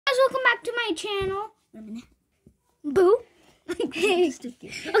guys, welcome back to my channel. Wait a minute. Boo. Okay,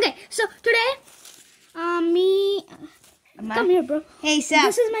 so today, come here, bro. Hey, Seth.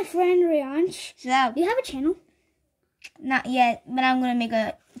 This is my friend Reyansh. Seth. Do you have a channel? Not yet, but I'm gonna make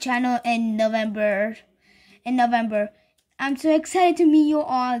a channel in November. I'm so excited to meet you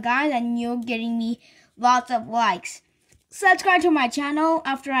all, guys, and you're getting me lots of likes. Subscribe to my channel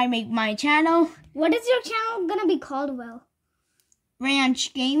after I make my channel. What is your channel gonna be called? Well,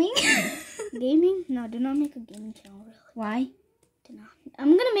 Reyansh Gaming. Gaming? No, do not make a gaming channel. Really. Why? Do not.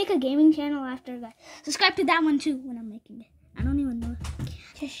 I'm gonna make a gaming channel after that. Subscribe to that one too when I'm making it. I don't even know.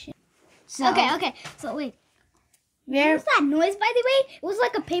 So, Okay. So wait. Where? What was that noise, by the way? It was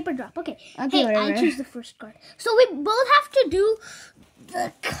like a paper drop. Okay. Okay, hey, whatever. I choose the first card. So we both have to do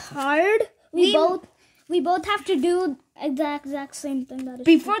the card. We both have to do exact same thing. That is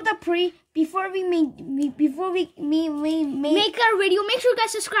Before we make our video, make sure you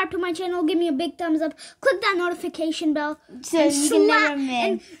guys subscribe to my channel. Give me a big thumbs up. Click that notification bell. So you can never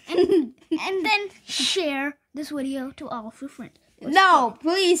miss. And then share this video to all of your friends. No,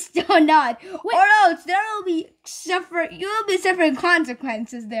 please do not. Wait. Or else you'll be suffering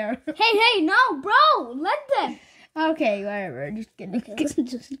consequences there. Hey, no, bro, let them. Okay, whatever. Just kidding. Okay,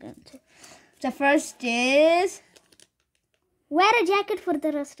 The first is wear a jacket for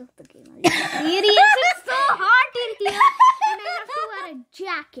the rest of the game. Are you serious? It's so hot in here, and I have to wear a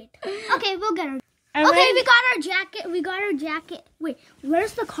jacket. Okay, we'll get her. Okay, we got our jacket. Wait,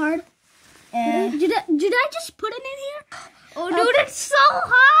 where's the card? Did I just put it in here? Oh, dude, it's so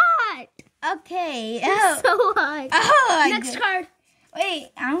hot. Okay. It's so hot. Oh, Next card.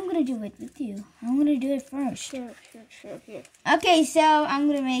 Wait, I'm gonna do it with you. I'm gonna do it first. Sure. Here. Okay, so I'm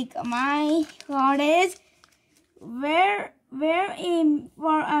gonna make my card is wear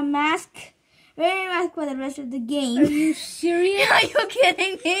a mask for the rest of the game. Are you serious? Are you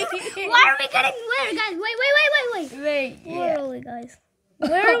kidding me? Why are we getting wear, guys? Wait. Really, guys.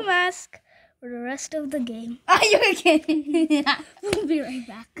 Wear a mask for the rest of the game. Are you kidding? We'll be right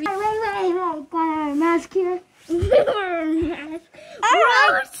back. Wait. Got our mask here. We wear a mask.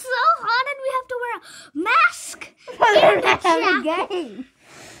 Bro, it's so hot and we have to wear a mask. For the rest of the game.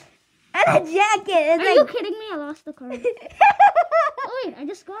 And a jacket. Are you kidding me? I lost the card. Oh wait, I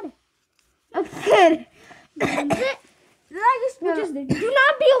just got it. Okay. That's it. Which is Do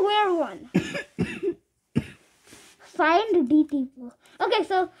not be a wear one. Find DT. Okay,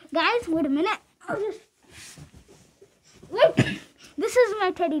 so guys, wait a minute. Wait. This is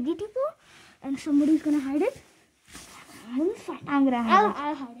my teddy DT pool, and somebody's gonna hide it. I'm gonna hide it.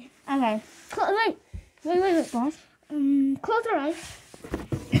 I'll hide it. Okay. Wait. Pause. Close your eyes.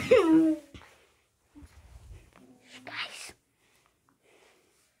 Guys.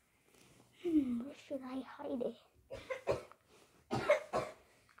 Where should I hide it?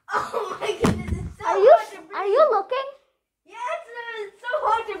 Oh my goodness, it's so hard to breathe. Are you looking? Yes, it's so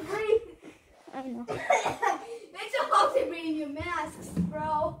hard to breathe. I know. It's so hard to breathe in your masks,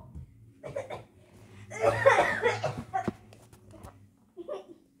 bro.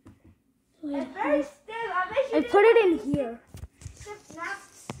 It's very still. I put it in here.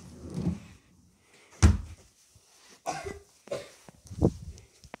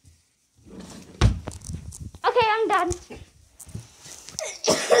 Okay, I'm done.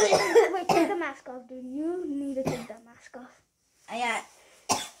 Wait, take the mask off, dude. You need to take that mask off. Yeah.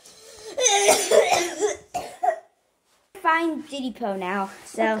 Find Diddy Po now.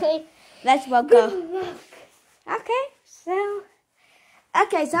 So Okay. let's go.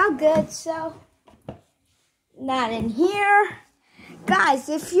 Okay, so all good. So not in here, guys.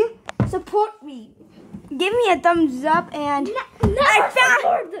 If you support me, give me a thumbs up. And I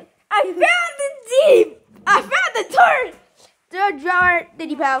found the third drawer.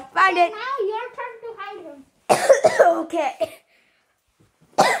 Diddy Po, find it. Now your turn to hide him. Okay.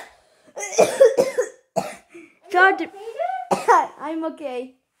 I'm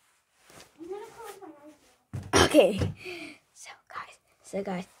okay. I'm gonna close my eyes. Okay. So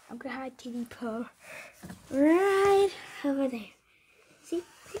guys, I'm gonna hide Diddy Po right over there. See?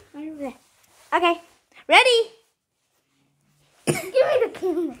 Right over there. Okay. Ready? Give me the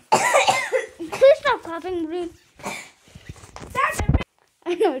camera. Please stop coughing, dude.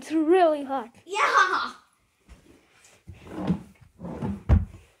 I know, it's really hot. Yeah.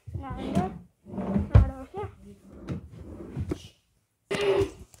 Not in there. Not over here.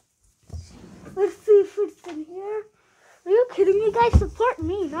 Let's see if it's in here. Are you kidding me, guys? Support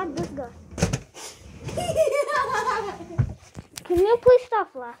me, not this guy. Can you please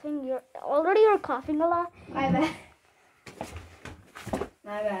stop laughing? You're coughing a lot. My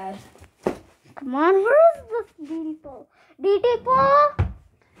bad. Come on, where is this DT Po? DT Po?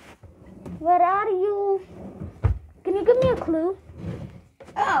 Where are you? Can you give me a clue?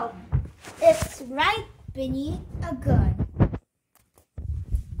 Oh, it's right beneath a gun.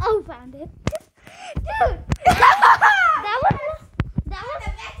 Oh, found it. Dude! that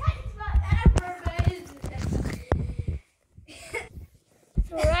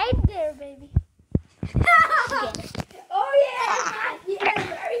was right there, baby. Oh yeah! Yeah,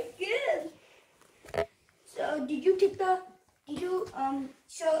 very good. So you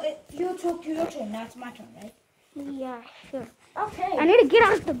took your turn, now it's my turn, right? Yeah, sure. Okay. I need to get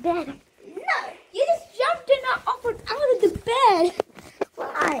out of the bed. No, you just jumped in out of the bed.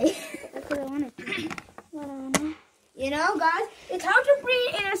 Why? That's what I wanted to. What I wanna. You know, guys, it's hard to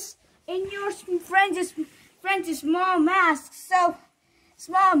breathe in your friends' small masks. So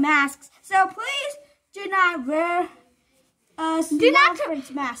please do not wear a small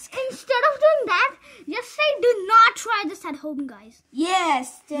friend's mask. Instead of doing that, just say do not try this at home, guys.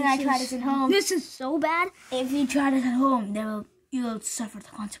 Yes, do not try this at home. This is so bad. If you try this at home, you'll suffer the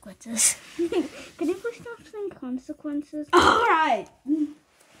consequences. Can you please stop saying consequences? All right.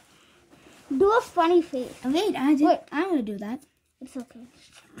 Do a funny face. Wait, I'm gonna do that. It's okay.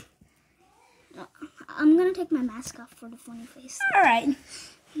 I'm gonna take my mask off for the funny face. All right.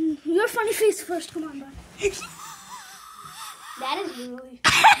 Your funny face first. Come on, bud. That is really.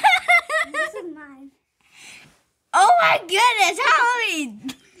 This is mine. Oh my goodness,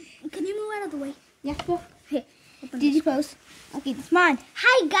 Halloween! Can you move out of the way? Yeah, go. Hey, Did you post? Okay, it's mine.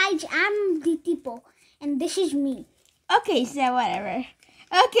 Hi guys, I'm Ditipo, and this is me. Okay, so whatever.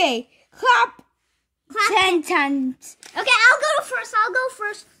 Okay, clap 10 times. Okay, I'll go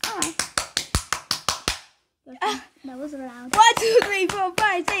first. All right. That was loud. 1, 2, 3, 4,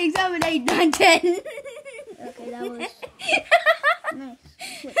 5, 6, 7, 8, 9, 10. Okay, that was nice.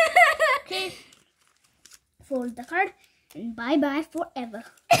 Wait. Okay, fold the card and bye forever.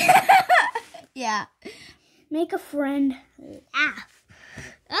 Yeah. Make a friend laugh.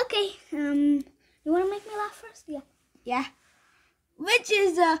 Okay, you wanna make me laugh first? Yeah. Yeah. Which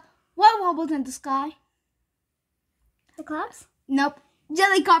is what wobbles in the sky? The clouds? Nope.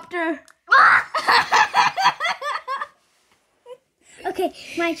 Jellycopter. Okay,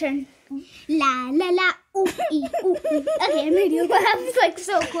 my turn. La la la ooh ee ooh ee. Okay, I made you laugh like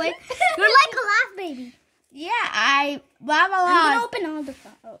so quick. You're like a laugh baby. Yeah, I blah blah blah. I'm gonna open all the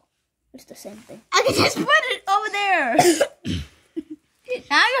oh, it's the same thing. I can just put it over there.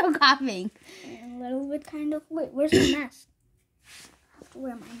 Now you're coughing. A little bit kind of. Wait, where's my mask? I have to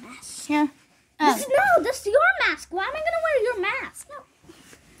wear my mask. Yeah. This is your mask. Why am I gonna wear your mask? No.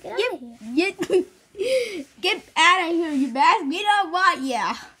 Get out of here. Get out of here, you bastard. You know what?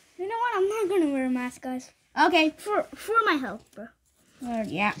 Yeah. You know what? I'm not gonna wear a mask, guys. Okay. For my health, bro.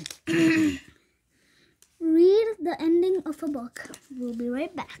 Yeah. Read the ending of a book. We'll be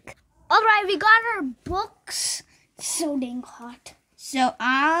right back. Alright, we got our books. So dang hot. So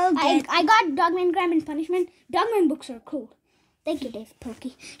I got Dogman Graham and Punishment. Dogman books are cool. Thank you, Dave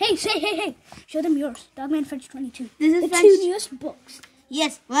Pokey. Hey. Show them yours. Dogman French 22. This is the French. 2 newest books.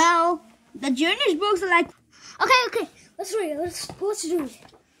 Yes, well, the juniors books are like. Okay. Let's read it. Let's do it.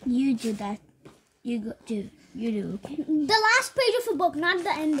 You do that. You do. The last page of a book, not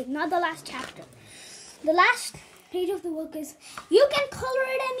the ending, not the last chapter. The last page of the book is, you can color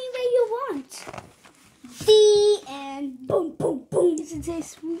it any way you want. The end. Boom, boom, boom. It's so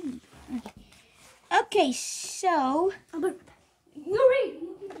sweet. Okay, so. You read.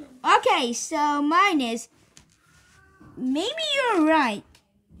 Okay, so mine is. Maybe you're right.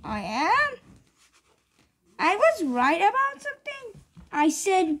 I was right about something. I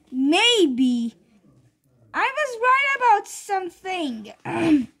said maybe. I was right about something.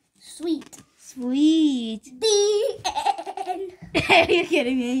 Sweet. The end. Are you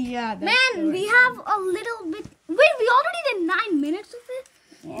kidding me? Yeah. Man, we have a little bit. Wait, we already did 9 minutes of it?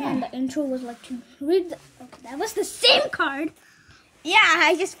 Yeah. And the intro was like 2. Okay, that was the same card. Yeah,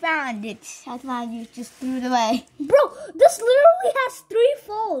 I just found it. I thought you just threw it away. Bro, this literally has 3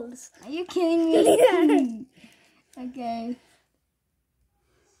 folds. Are you kidding me? Yeah. Okay.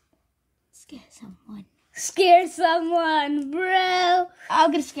 Scare someone, bro.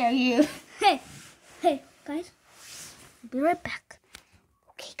 I'm gonna scare you. Hey, guys. I'll be right back.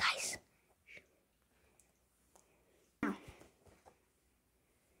 Okay, guys. Now.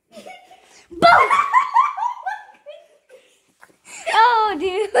 Boom! Oh,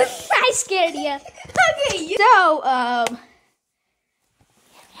 dude. I scared you. Okay, so,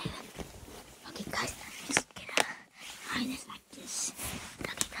 okay, guys, just get behind this like this.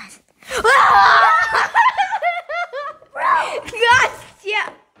 Okay, guys. Bro! Gotcha!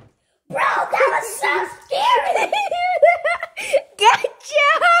 Bro, that was so scary! Gotcha!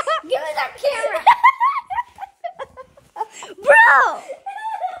 Give me that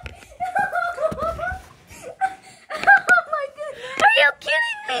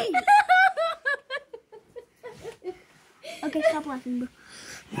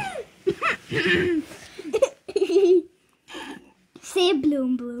bro. Say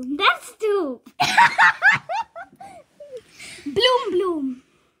bloom bloom. That's too. Bloom bloom.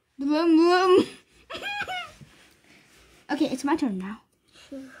 Bloom bloom. Okay, it's my turn now.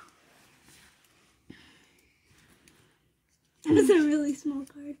 Sure. That's a really small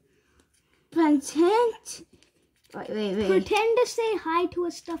card. Pretend. Wait. Pretend to say hi to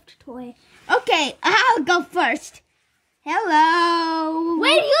a stuffed toy. Okay, I'll go first. Hello.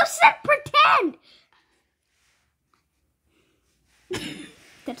 Wait, you said pretend.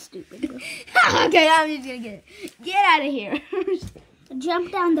 That's stupid. Bro. Okay, I'm just gonna get out of here.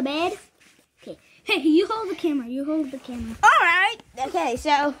 Jump down the bed. Okay. Hey, you hold the camera. You hold the camera. All right. Okay,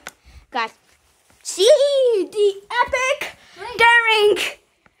 so, guys, see the epic daring.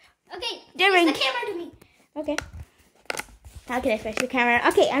 Okay. Daring. Face the camera to me. Okay. How can I face the camera?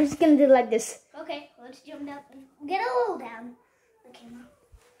 Okay, I'm just gonna do like this. Okay, let's jump down. Get a little down the camera.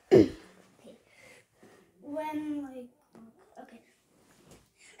 Okay. When like okay.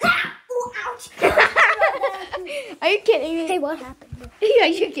 Ooh, ouch! Are you kidding me? Hey, what happened? Bro? Yeah,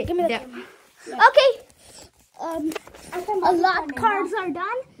 you kidding Give me the me? camera. Okay. A lot cards are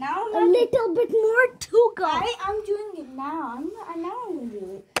done. Now A little bit more to go. I'm doing it now. I'm gonna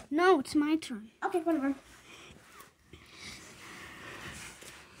do it. No, it's my turn. Okay, whatever.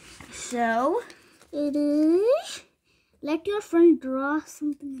 So It is. Let your friend draw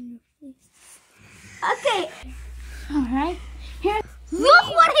something on your face. okay. All right. Here. Look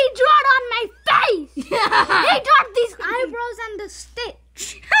what he drew on my face. He drew these eyebrows and the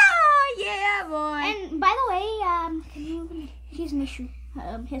stitch. Oh yeah, boy. And by the way, can you? She's Nishu,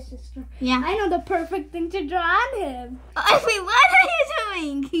 his sister. Yeah. I know the perfect thing to draw on him. Wait, what are you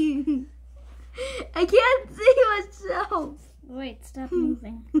doing? I can't see myself. Wait, stop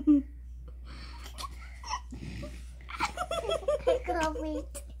moving. I can't wait.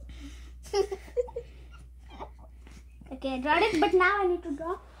 Okay, I drawed it, but now I need to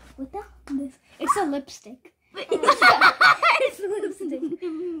draw with this. It's a lipstick. It's a lipstick.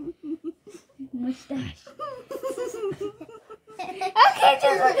 Mustache. Okay,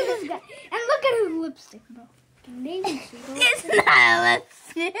 just look at this guy. And look at his lipstick, bro. Can they even see the It's lipstick? not a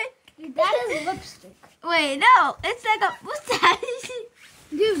lipstick. That is lipstick. Wait, no, it's like a mustache.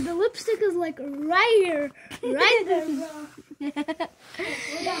 Dude, the lipstick is like right here. Right there, bro. Hey,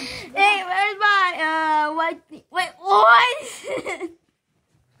 where's my white thing? Wait, what?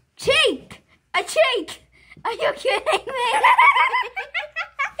 Cheek! A cheek! Are you kidding me?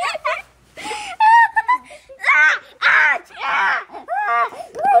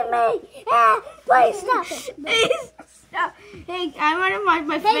 Leave me! Please stop it. Please stop. Hey, I want to mark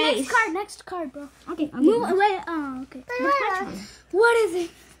my Hey, face. next card, bro. Okay, Move away. Oh, okay. What is it?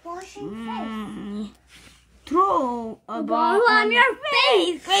 Throw a Ball ball on your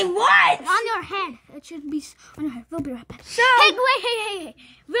face. Wait, what? On your head. It should be on your head. We'll be right back. So, Hey, wait, hey.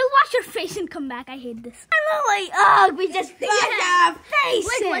 We'll wash your face and come back. I hate this. we just flashed our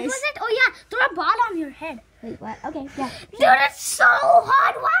faces. Wait, what was it? Oh, yeah. Throw a ball on your head. Wait, what? Okay, yeah. Dude, it's so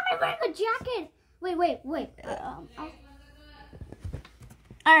hot. Why am I wearing a jacket? Wait.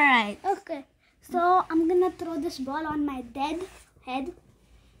 All right. Okay. So, I'm going to throw this ball on my head.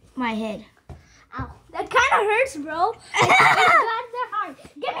 My head. Ow. That kind of hurts, bro. It's got that hard.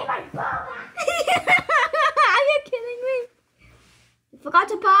 Give me my ball back. Are you kidding me? I forgot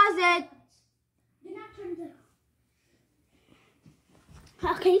to pause it. Do not turn it.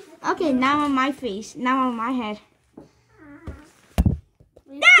 Okay. Okay, now on my face. Now on my head.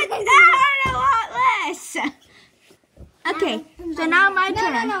 That hurt a lot less. Okay, so now my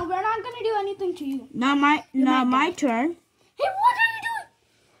turn. No. We're not going to do anything to you. Now my turn. Hey, what are you doing?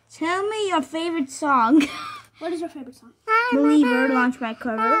 Tell me your favorite song. What is your favorite song? Believer Launchpad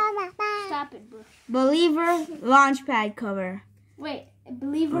cover. Stop it, bro. Believer Launchpad cover. Wait,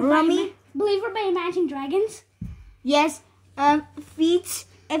 Believer Rummy? by Imagine Dragons? Yes. Feet.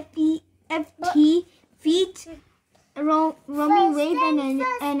 FEFT. Feet. Rummy Wave and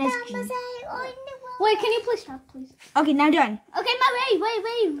NSG. Wait, can you please stop, please? Okay, now done. Okay,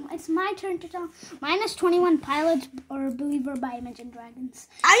 wait. It's my turn to tell. Mine is 21 Pilots or Believer by Imagine Dragons.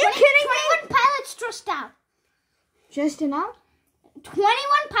 Are you kidding me? 21 Pilots stressed out. Just enough? 21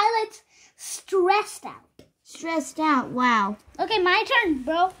 Pilots stressed out. Stressed out. Wow. Okay, my turn,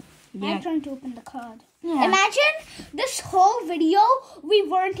 bro. Yeah. My turn to open the card. Yeah. Imagine this whole video, we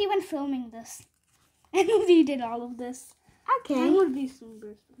weren't even filming this. And we did all of this. Okay. That would be so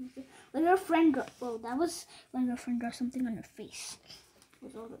embarrassing. Let your friend draw. Well, that was let your friend draw something on your face. It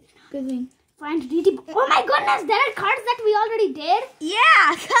was already Good thing. Find DT. Oh my goodness, there are cards that we already did.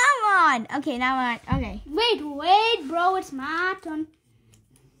 Yeah, come on. Okay, now what? Okay. Wait, bro, it's my turn.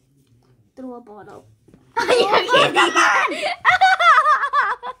 Throw a bottle. Are you kidding?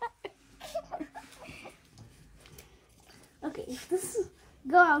 Okay, if this is,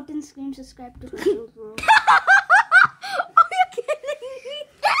 go out and scream subscribe to Rachel's World. Are you kidding me?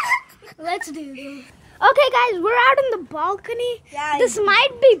 Let's do this. Okay, guys, we're out on the balcony. Yeah, this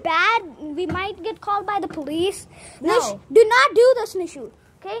might be bad. We might get called by the police. No. Do not do this, Nishu.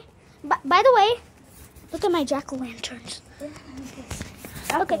 Okay? By the way, look at my jack-o'-lanterns.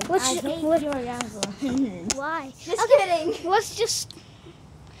 Okay, let's why? Just kidding. Let's just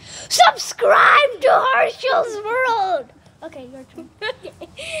subscribe to Herschel's World. Okay, your turn.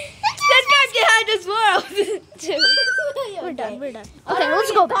 Subscribe to Hunter's World. We're done. Okay,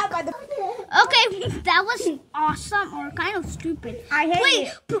 let's go back. Okay, that was awesome or kind of stupid. I hate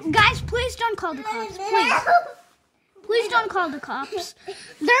it. Guys, please don't call the cops. Please don't call the cops.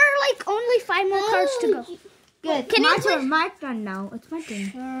 There are like only 5 more cards to go. Good. Can you please? My turn now. It's my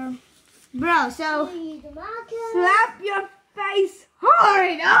turn. Bro, so slap your face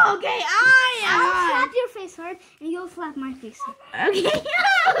hard. Okay, I'll slap your face hard and you'll slap my face hard. Okay.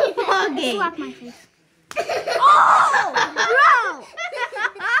 Okay. Slap my face. Oh, bro.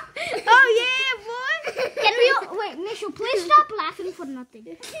 Oh yeah, boy. Can we? Wait, Nishu, please stop laughing for nothing.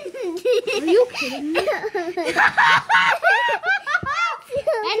 Are you kidding me?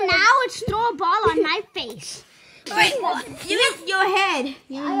 And now it's throw a ball on my face. Wait, you hit your head.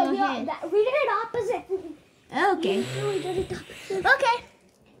 You hit your head. We did it opposite. Okay. We did it opposite. Okay.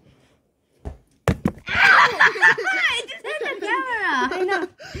 It just hit the camera. I know.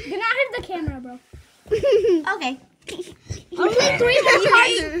 Do not hit the camera, bro. Okay. Only 3 more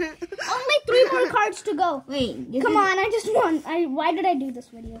cards. Only 3 more cards to go. Wait. Come on, I just won. Why did I do this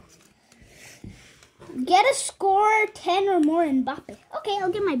video? Get a score 10 or more in Mbappe. Okay,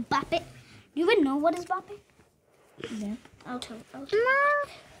 I'll get my Mbappe. Do you even know what is Mbappe? Yeah. I'll tell you.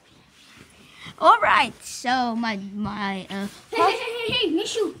 All right. So my Hey,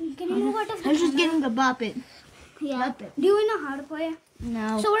 Nishu, can you move out of the I'm just camera? getting the bop it. Yeah. Bop it. Do you know how to play it?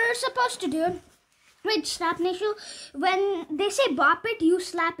 No. So what we're supposed to do? Wait, stop, Nishu. When they say bop it, you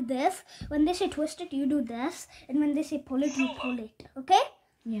slap this. When they say twist it, you do this. And when they say pull it, you pull it. Okay?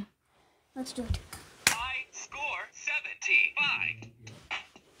 Yeah. Let's do it. I score 75.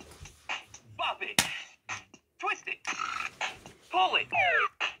 Bop it. Twist it. Pull it.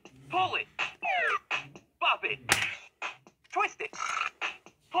 Pull it. Bop it. Twist it.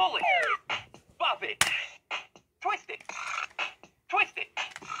 Pull it. Bop it. Twist it. Twist it.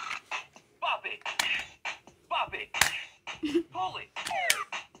 Bop it. Bop it. Pull it.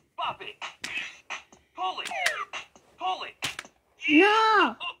 Bop it. Pull it. Pull it.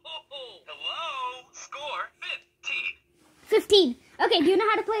 No! Hello. Score 15. 15. Okay, do you know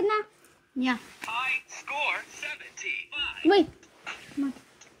how to play it now? Yeah. I score 75. Wait. Come on.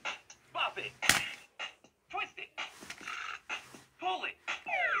 Bop it. Twist it. Pull it.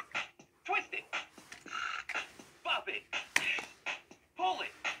 Twist it. Bop it. Pull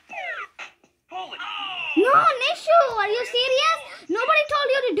it. Pull it. No, Nishu, are you serious? Nobody told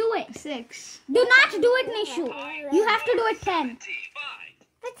you to do it. 6. Do not do it, Nishu. You have to do it 10.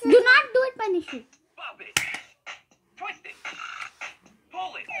 75. Do not do it by Nishu. Bop it. Twist it.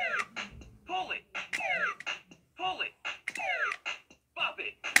 Pull it. Pull it. Pull it. Bop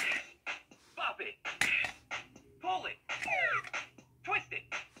it. Bop it. Pull it. Twist it.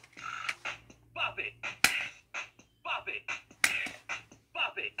 Bop it. Bop it.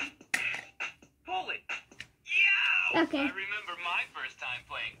 Bop it. Pull it. Yeah! Okay. I remember my first time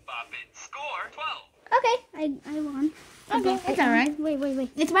playing Bop It. Score 12. Okay, I won. Okay, it's alright. Wait.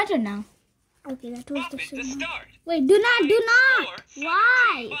 It's my turn now. Okay, that was Bop the it to signal. start. Wait, do not. Score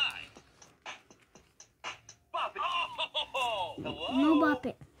Why? 75. Bop it. Oh, hello. No bop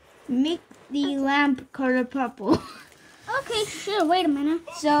it. Make the lamp color purple. Okay, sure. Wait a minute.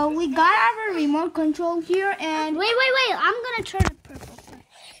 So we got our remote control here, and Wait. I'm gonna turn it purple.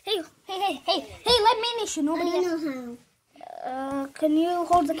 Hey, let me Nishu. Nobody else. Can you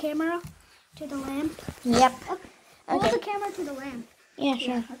hold the camera to the lamp? yep. Hold Okay. the camera to the lamp. Yeah,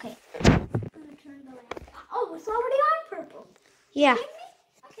 sure. Okay. I'm gonna turn the lamp. Oh, it's already on purple. Yeah.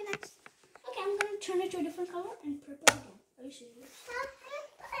 Okay, next. Okay, I'm gonna turn it to a different color and purple again. Are you serious?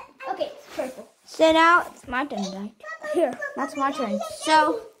 Okay, it's purple. So now it's my turn, right? Here. That's my turn.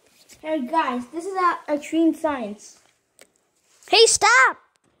 So, here guys, this is our extreme science. Hey, stop!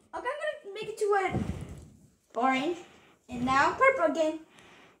 Okay, I'm gonna make it to an orange, and now purple again.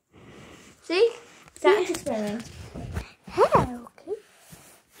 See? Science experiment. Hey, okay.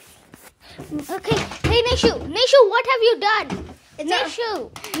 Okay. Hey, Nishu, what have you done?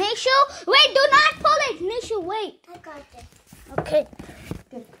 Nishu, wait, do not pull it. Nishu, wait. I got it. Okay.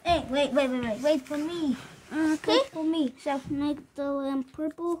 Good. Hey, wait for me. Okay. Wait for me. So make the lamp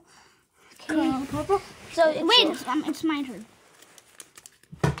purple. Okay. Purple. So wait, it's my turn.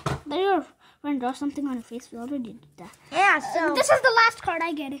 There you're going to draw something on your face. We already did that. Yeah. So This is the last card.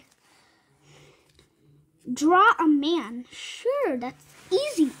 I get it. Draw a man. Sure, that's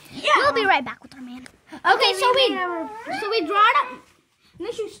easy. Yeah. We'll be right back with our man. Okay, so we draw it up.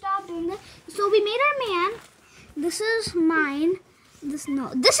 Nishu, stop doing that. So we made our man. This is mine. This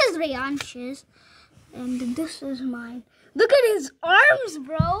is Reyansh's, and this is mine. Look at his arms,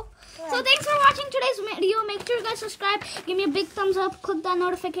 bro. Yeah. So thanks for watching today's video. Make sure you guys subscribe. Give me a big thumbs up. Click that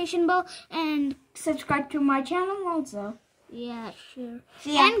notification bell and subscribe to my channel also. Yeah, sure.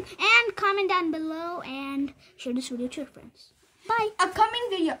 Yeah. And comment down below and share this video to your friends. Bye. Upcoming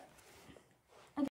video.